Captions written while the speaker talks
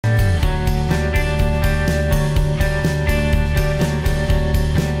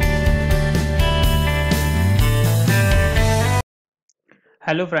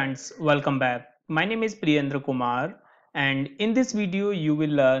Hello friends, welcome back. My name is Priyendra Kumar and in this video you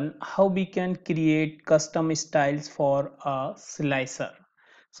will learn how we can create custom styles for a slicer.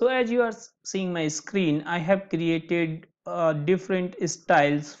 So as you are seeing my screen, I have created different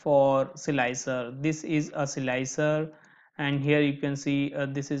styles for slicer. This is a slicer and here you can see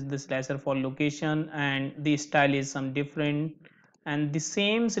this is the slicer for location and the style is some different, and the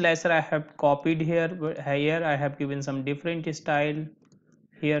same slicer I have copied here, but here I have given some different style,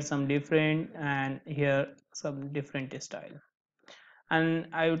 here some different, and here some different style. And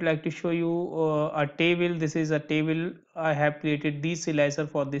I would like to show you a table. This is a table. I have created this slicer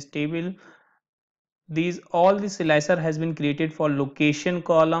for this table. These all the slicer has been created for location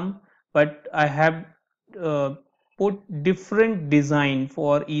column, but I have uh, put different design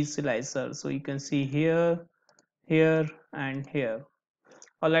for each slicer, so you can see here, here, and here.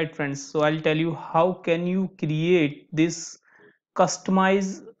 All right friends, so I'll tell you how can you create this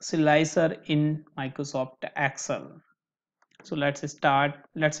customize slicer in Microsoft Excel. So let's start.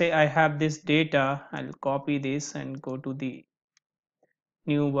 Let's say I have this data. I'll copy this and go to the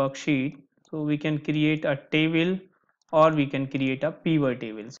new worksheet. So we can create a table or we can create a pivot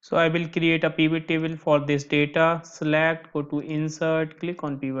table. So I will create a pivot table for this data. Select, go to insert, click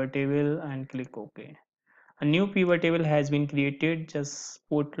on pivot table and click OK. A new pivot table has been created. Just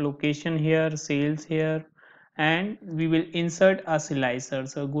put location here, sales here, and we will insert a slicer.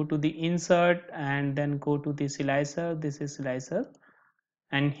 So go to the insert and then go to the slicer. This is slicer,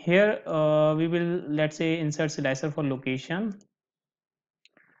 and here we will, let's say, insert slicer for location.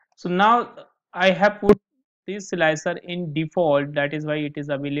 So now I have put this slicer in default, that is why it is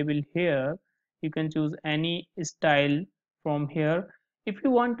available here. You can choose any style from here. If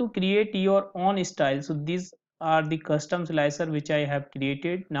you want to create your own style, so these are the custom slicer which I have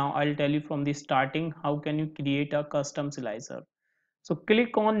created. Now I'll tell you from the starting how can you create a custom slicer. So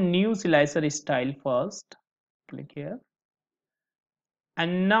click on new slicer style first, click here,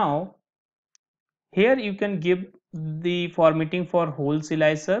 and now here you can give the formatting for whole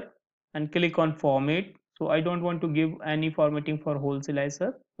slicer and click on format. So I don't want to give any formatting for whole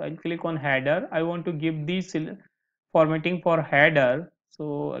slicer, so I'll click on header. I want to give the formatting for header,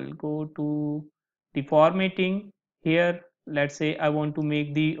 so I'll go to the formatting. Here let's say I want to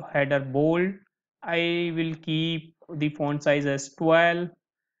make the header bold. I will keep the font size as 12,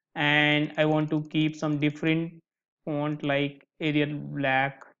 and I want to keep some different font like Arial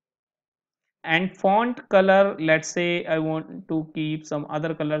black. And font color, let's say I want to keep some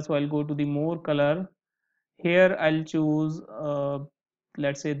other color, so I'll go to the more color. Here I'll choose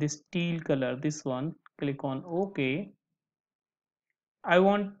let's say this teal color, this one. Click on OK. I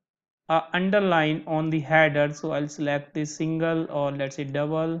want a underline on the header, so I'll select this single or let's say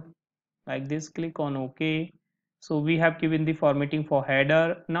double, like this. Click on OK. So we have given the formatting for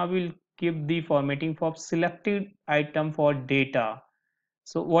header. Now we'll give the formatting for selected item for data.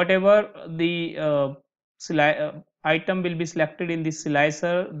 So whatever the item will be selected in this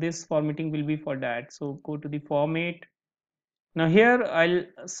slicer, this formatting will be for that. So go to the format. Now here I'll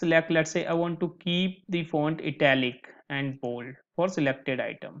select, let's say I want to keep the font italic and bold for selected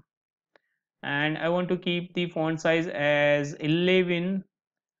item, and I want to keep the font size as 11,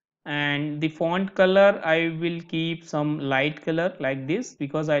 and the font color I will keep some light color like this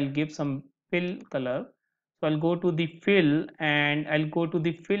because I'll give some fill color. So I'll go to the fill and I'll go to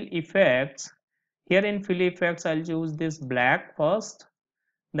the fill effects. Here in fill effects I'll choose this black first,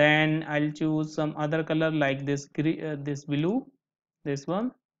 then I'll choose some other color like this this blue, this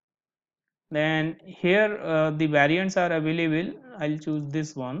one. Then here the variants are available. I'll choose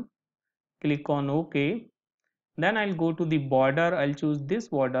this one, click on OK. Then I'll go to the border. I'll choose this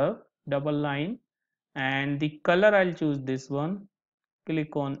border, double line, and the color I'll choose this one.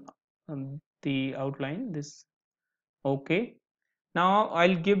 Click on the outline, this. OK. Now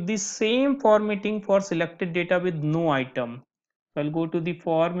I'll give the same formatting for selected data with no item. So I'll go to the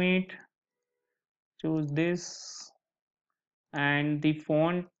format, choose this, and the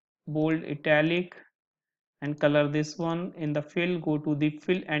font bold italic, and color this one. In the fill, go to the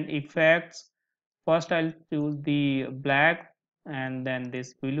fill and effects. First I'll choose the black and then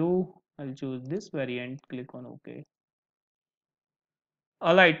this blue. I'll choose this variant, click on OK.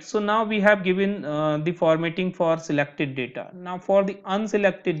 Alright, so now we have given the formatting for selected data. Now for the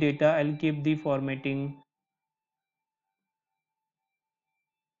unselected data, I'll give the formatting.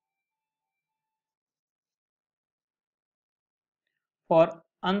 For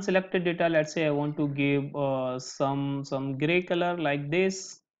unselected data, let's say I want to give some gray color like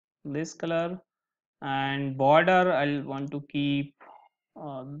this color, and border I'll want to keep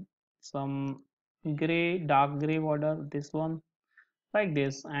uh, some gray, dark gray border, this one. like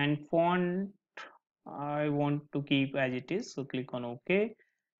this. And font I want to keep as it is, so click on OK.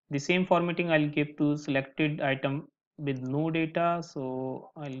 The same formatting I'll give to selected item with no data, so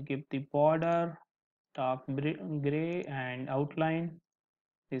I'll give the border dark gray and outline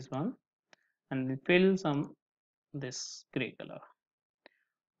this one, and we fill some this gray color.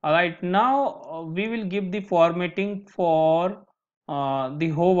 All right, now we will give the formatting for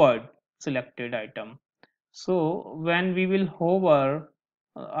the hovered selected item. So when we will hover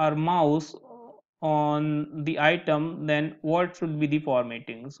our mouse on the item, then what should be the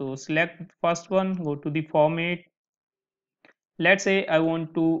formatting? So select first one, go to the format. Let's say I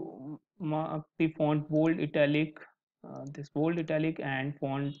want to mark the font bold italic, this bold italic, and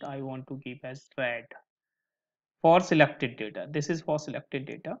font I want to keep as red for selected data. This is for selected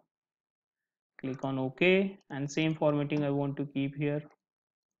data. Click on OK, and same formatting I want to keep here,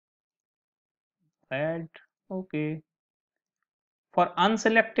 red. OK. For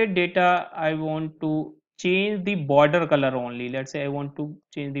unselected data, I want to change the border color only. Let's say I want to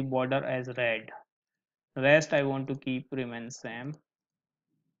change the border as red. Rest I want to keep remain same.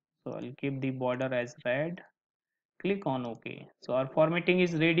 So I'll keep the border as red. Click on OK. So our formatting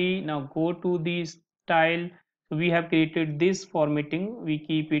is ready. Now go to the style. So we have created this formatting. We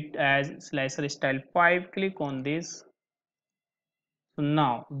keep it as slicer style 5. Click on this. So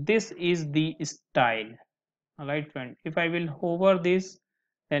now this is the style. Alright friend, if I will hover this,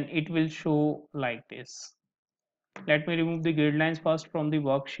 then it will show like this. Let me remove the grid lines first from the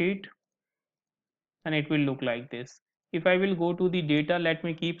worksheet, and it will look like this. If I will go to the data, let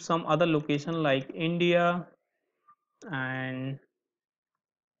me keep some other location like India and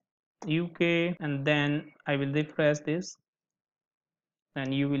UK, and then I will refresh this,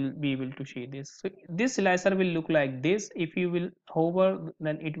 and you will be able to see this. So this slicer will look like this. If you will hover,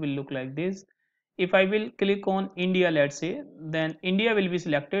 then it will look like this. If I will click on India, let's say, then India will be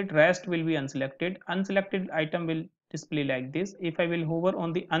selected, rest will be unselected, unselected item will display like this. If I will hover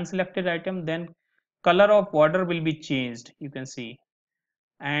on the unselected item, then color of border will be changed, you can see.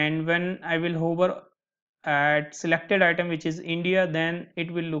 And when I will hover at selected item, which is India, then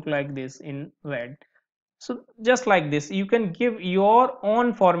it will look like this in red. So just like this, you can give your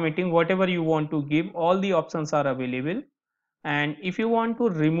own formatting, whatever you want to give. All the options are available. And if you want to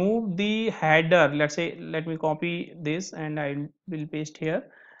remove the header, let's say, let me copy this and I will paste here.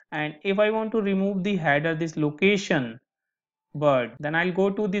 And if I want to remove the header, this location bird, then I'll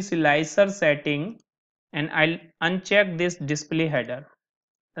go to the slicer setting and I'll uncheck this display header,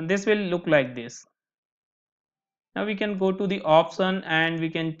 and this will look like this. Now we can go to the option and we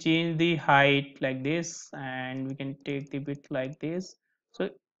can change the height like this, and we can take the width like this, so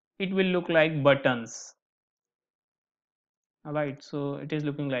it will look like buttons. All right, so it is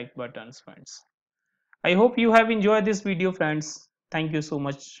looking like buttons, friends. I hope you have enjoyed this video, friends. Thank you so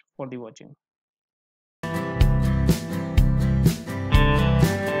much for the watching.